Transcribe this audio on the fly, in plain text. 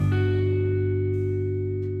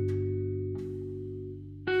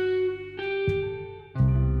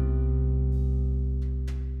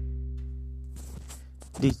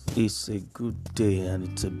This is a good day and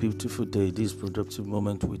it's a beautiful day. This productive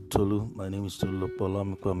moment with Tolu. My name is Tolu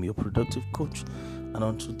Lopolamiko. I'm your productive coach. And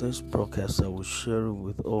on today's broadcast, I will share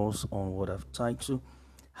with us on what I've titled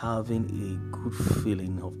Having a Good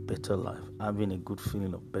Feeling of Better Life. Having a good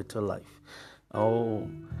feeling of better life. Oh,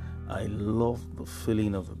 I love the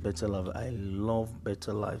feeling of a better life. I love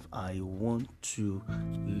better life. I want to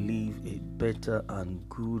live a better and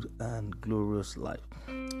good and glorious life.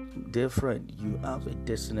 Dear friend, you have a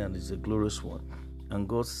destiny and it's a glorious one. And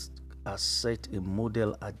God has set a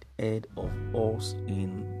model ahead of us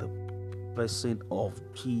in the person of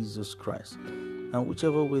Jesus Christ. And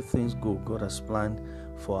whichever way things go, God has planned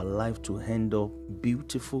for our life to end up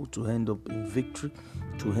beautiful, to end up in victory,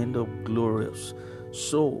 to end up glorious.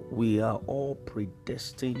 So we are all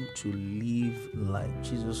predestined to live like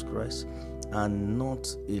Jesus Christ and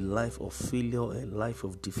not a life of failure, a life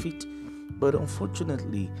of defeat. But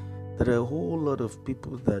unfortunately, there are a whole lot of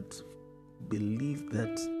people that believe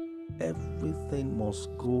that everything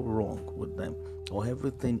must go wrong with them or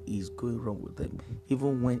everything is going wrong with them,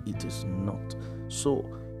 even when it is not. So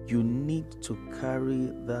you need to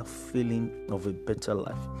carry that feeling of a better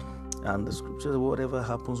life. And the scripture, whatever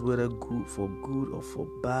happens, whether good or for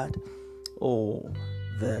bad, or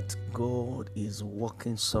that God is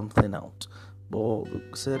working something out.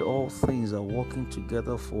 But said all things are working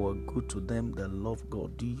together for good to them that love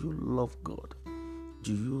God. Do you love God?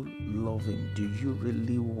 Do you love Him? Do you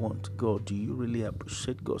really want God? Do you really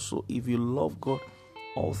appreciate God? So if you love God,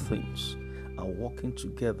 all things are working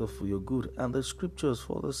together for your good. And the scriptures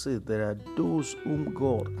further say there are those whom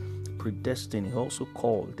God predestined, He also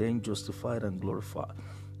called, then justified and glorified.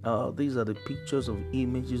 These are the pictures of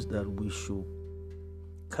images that we should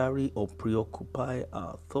carry or preoccupy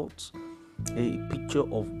our thoughts. A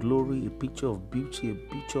picture of glory, a picture of beauty, a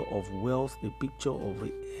picture of wealth, a picture of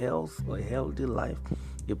health, a healthy life,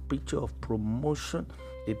 a picture of promotion,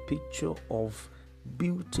 a picture of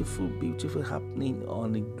beautiful happening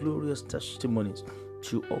on the glorious testimonies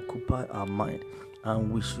to occupy our mind.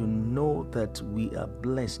 And we should know that we are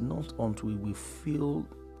blessed not until we feel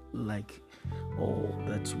like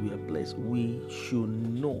that we are blessed. We should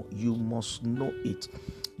know. You must know it.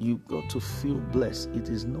 You've got to feel blessed. It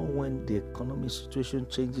is not when the economic situation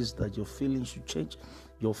changes that your feelings should change.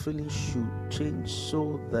 Your feelings should change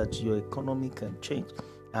so that your economy can change.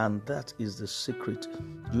 And that is the secret.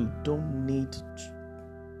 You don't need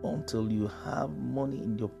until you have money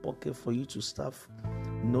in your pocket for you to start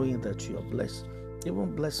knowing that you are blessed.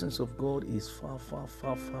 Even blessings of God is far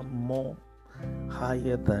more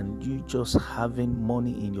higher than you just having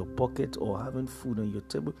money in your pocket or having food on your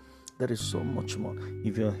table. There is so much more.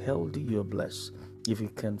 If you're healthy, you're blessed. If you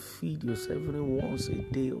can feed yourself even once a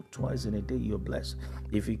day or twice in a day, you're blessed.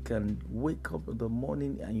 If you can wake up in the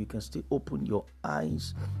morning and you can still open your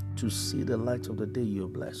eyes to see the light of the day, you're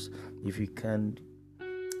blessed. If you can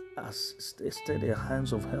extend the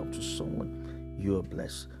hands of help to someone, you're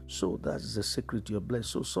blessed. So that's the secret, you're blessed.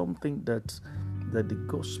 So something that the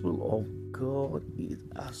gospel of God, it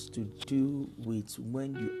has to do with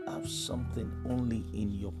when you have something only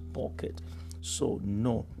in your pocket. So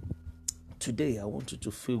no, today I want you to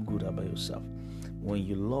feel good about yourself. When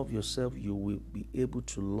you love yourself, you will be able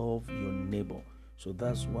to love your neighbor. So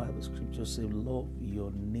that's why the scripture says love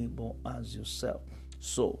your neighbor as yourself.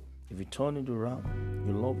 So if you turn it around,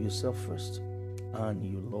 you love yourself first and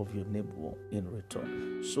you love your neighbor in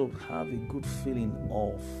return. So have a good feeling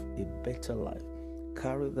of a better life.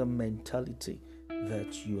 Carry the mentality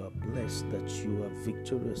that you are blessed, that you are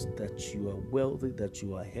victorious, that you are wealthy, that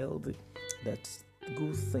you are healthy, that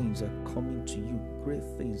good things are coming to you, great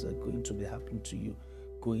things are going to be happening to you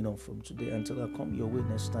going on from today. Until I come your way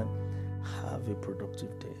next time, have a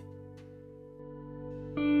productive day.